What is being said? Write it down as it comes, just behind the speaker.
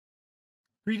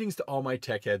Greetings to all my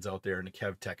tech heads out there in the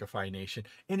KevTechify nation,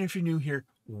 and if you're new here,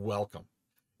 welcome.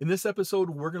 In this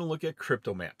episode, we're going to look at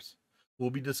crypto maps.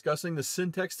 We'll be discussing the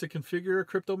syntax to configure a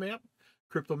crypto map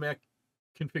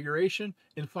configuration,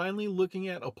 and finally looking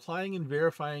at applying and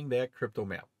verifying that crypto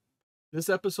map. This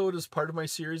episode is part of my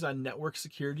series on network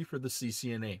security for the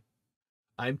CCNA.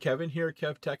 I'm Kevin here at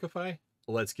KevTechify.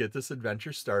 Let's get this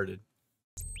adventure started.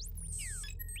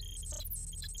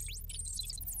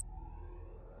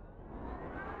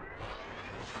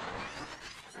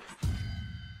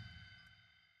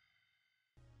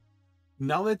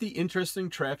 Now that the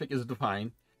interesting traffic is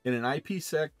defined and an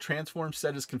IPsec transform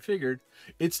set is configured,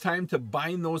 it's time to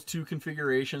bind those two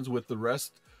configurations with the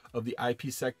rest of the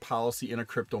IPsec policy in a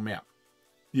crypto map.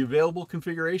 The available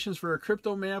configurations for a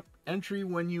crypto map entry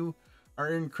when you are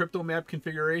in crypto map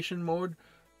configuration mode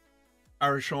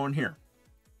are shown here.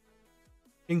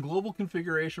 In global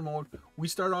configuration mode, we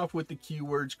start off with the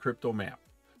keywords crypto map.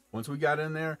 Once we got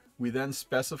in there, we then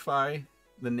specify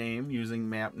the name using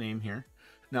map name here.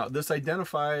 Now, this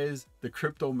identifies the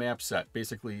crypto map set.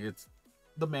 Basically, it's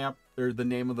the map or the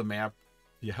name of the map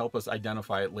to help us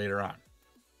identify it later on.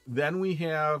 Then we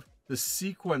have the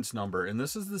sequence number, and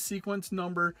this is the sequence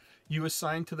number you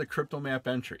assign to the crypto map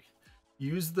entry.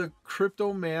 Use the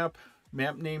crypto map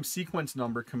name sequence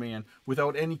number command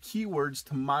without any keywords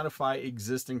to modify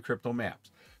existing crypto maps.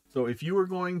 So if you were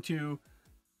going to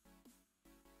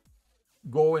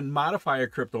go and modify a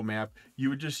crypto map, you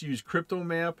would just use crypto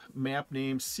map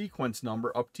name sequence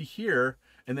number up to here,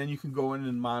 and then you can go in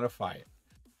and modify it.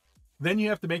 Then you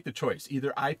have to make the choice,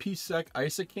 either IPsec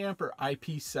ISACAMP or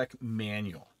IPsec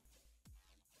manual.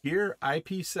 Here,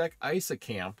 IPsec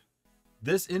ISACAMP,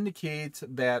 this indicates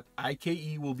that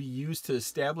IKE will be used to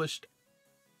establish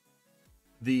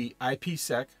the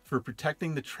IPsec for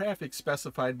protecting the traffic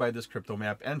specified by this crypto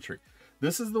map entry.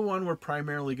 This is the one we're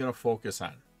primarily going to focus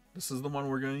on. This is the one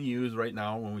we're going to use right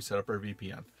now when we set up our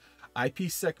VPN.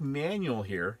 IPsec manual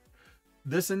here,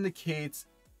 this indicates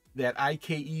that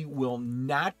IKE will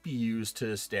not be used to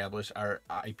establish our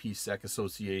IPsec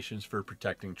associations for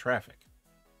protecting traffic.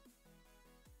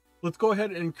 Let's go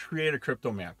ahead and create a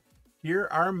crypto map. Here,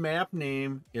 our map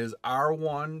name is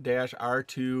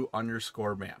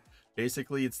R1-R2_map.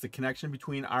 Basically, it's the connection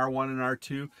between R1 and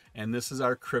R2, and this is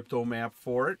our crypto map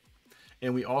for it.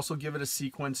 And we also give it a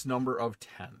sequence number of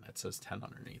 10. That says 10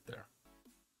 underneath there.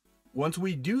 Once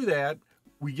we do that,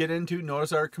 we get into,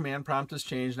 notice our command prompt has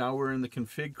changed. Now we're in the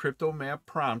config crypto map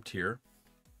prompt here.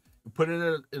 We put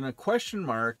it in a question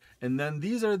mark, and then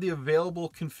these are the available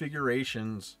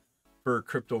configurations for a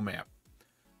crypto map.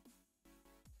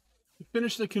 To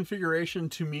finish the configuration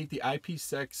to meet the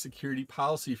IPsec security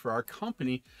policy for our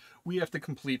company, we have to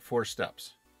complete 4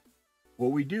 steps.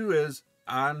 What we do is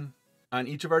on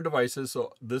each of our devices,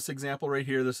 so this example right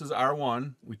here, this is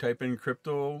R1. We type in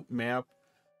crypto map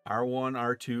R1,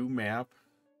 R2 map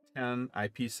 10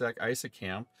 IPsec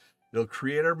ISACAMP. It'll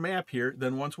create our map here.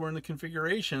 Then once we're in the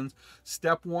configurations,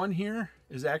 step 1 here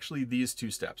is actually these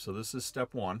 2 steps. So this is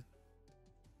step 1.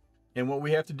 And what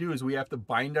we have to do is we have to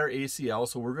bind our ACL.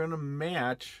 So we're going to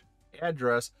match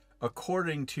address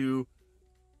according to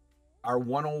our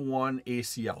 101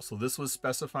 ACL. So this was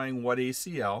specifying what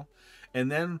ACL.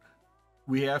 And then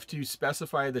we have to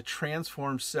specify the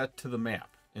transform set to the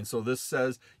map. And so this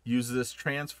says use this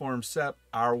transform set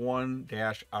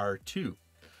R1-R2.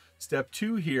 Step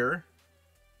 2 here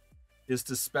is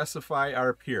to specify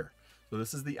our peer. So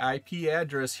this is the IP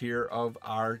address here of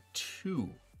R2.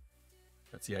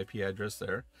 That's the IP address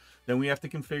there. Then we have to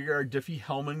configure our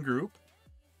Diffie-Hellman group.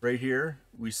 Right here,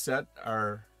 we set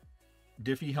our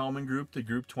Diffie-Hellman group to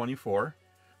group 24.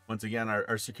 Once again,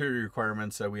 our security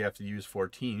requirements said we have to use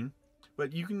 14.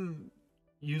 But you can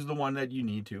use the one that you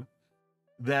need to.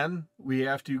 Then we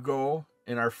have to go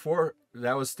in our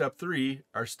that was step 3.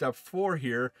 Our step 4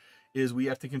 here is we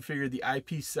have to configure the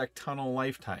IPsec tunnel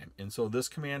lifetime. And so this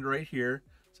command right here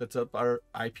sets up our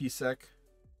IPsec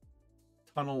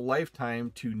tunnel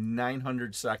lifetime to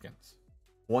 900 seconds.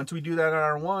 Once we do that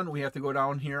on R1, we have to go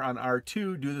down here on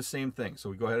R2, do the same thing. So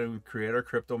we go ahead and create our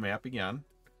crypto map again.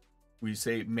 We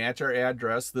say match our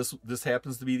address. This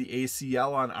happens to be the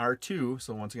ACL on R2.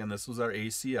 So once again, this was our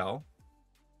ACL.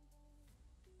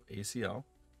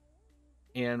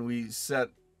 And we set,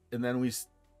 and then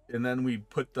we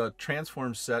put the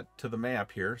transform set to the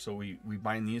map here. So we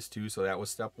bind these two. So that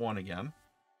was step 1 again.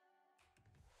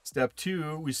 Step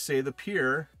 2, we say the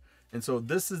peer. And so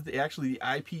this is actually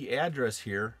the IP address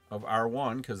here of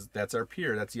R1, because that's our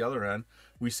peer. That's the other end.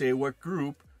 We say what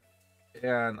group.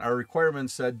 And our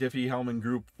requirements said Diffie-Hellman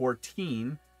group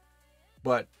 14.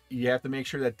 but you have to make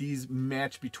sure that these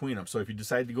match between them. So if you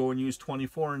decide to go and use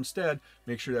 24 instead,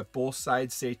 make sure that both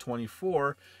sides say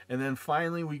 24. And then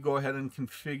finally, we go ahead and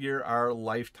configure our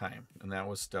lifetime. And that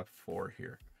was step 4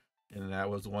 here. And that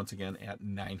was once again at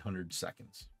 900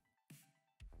 seconds.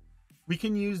 We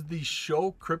can use the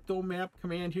show crypto map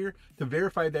command here to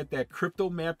verify that crypto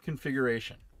map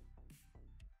configuration.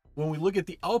 When we look at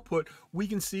the output, we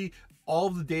can see all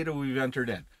the data we've entered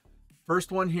in.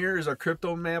 First one here is our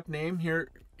crypto map name.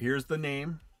 Here's the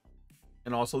name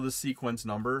and also the sequence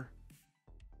number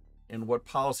and what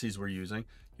policies we're using.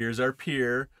 Here's our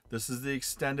peer. This is the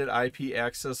extended IP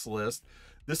access list.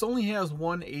 This only has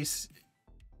one ACE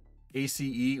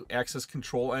access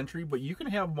control entry, but you can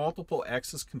have multiple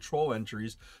access control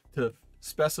entries to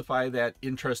specify that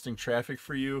interesting traffic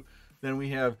for you. Then we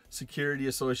have Security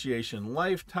Association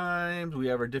lifetimes. We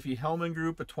have our Diffie-Hellman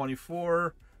group at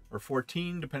 24 or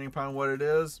 14, depending upon what it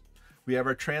is. We have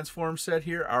our transform set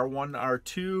here, R1,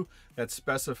 R2, that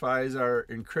specifies our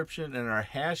encryption and our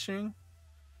hashing.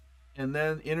 And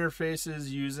then interfaces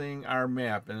using our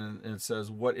map. And it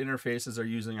says what interfaces are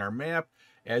using our map.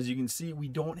 As you can see, we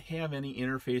don't have any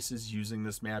interfaces using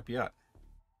this map yet.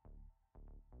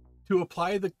 To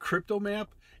apply the crypto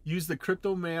map, use the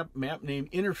crypto map name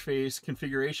interface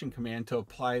configuration command to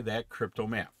apply that crypto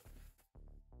map.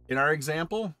 In our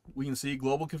example, we can see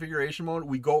global configuration mode.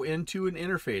 We go into an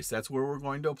interface. That's where we're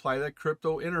going to apply that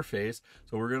crypto interface.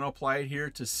 So we're going to apply it here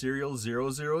to serial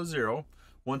 000.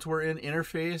 Once we're in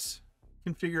interface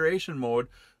configuration mode,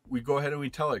 we go ahead and we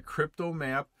tell it crypto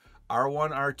map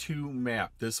R1, R2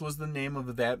 map. This was the name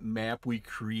of that map we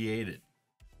created.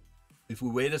 If we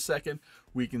wait a second,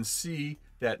 we can see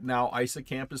that now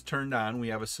ISACamp is turned on. We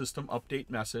have a system update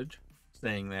message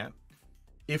saying that.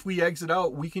 If we exit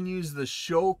out, we can use the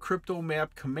show crypto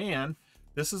map command.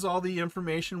 This is all the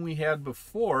information we had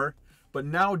before, but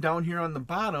now down here on the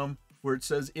bottom where it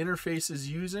says interfaces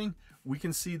using, we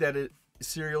can see that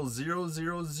serial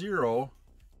 000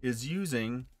 is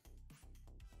using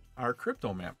our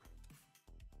crypto map.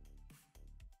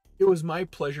 It was my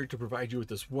pleasure to provide you with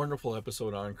this wonderful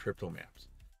episode on crypto maps.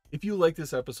 If you like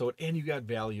this episode and you got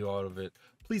value out of it,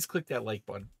 please click that like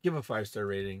button, give a 5-star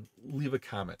rating, leave a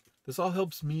comment. This all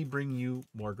helps me bring you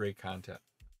more great content.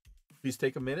 Please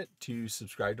take a minute to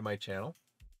subscribe to my channel.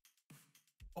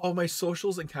 All my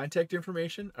socials and contact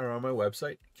information are on my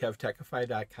website,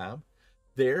 KevTechify.com.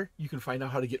 There, you can find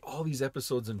out how to get all these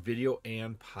episodes in video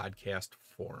and podcast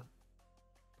form.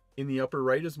 In the upper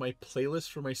right is my playlist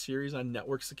for my series on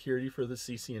network security for the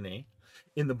CCNA.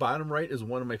 In the bottom right is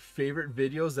one of my favorite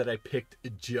videos that I picked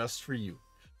just for you.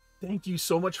 Thank you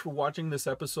so much for watching this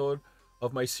episode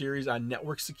of my series on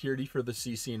network security for the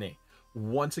CCNA.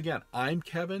 Once again, I'm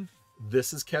Kevin.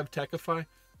 This is KevTechify.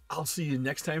 I'll see you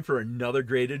next time for another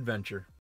great adventure.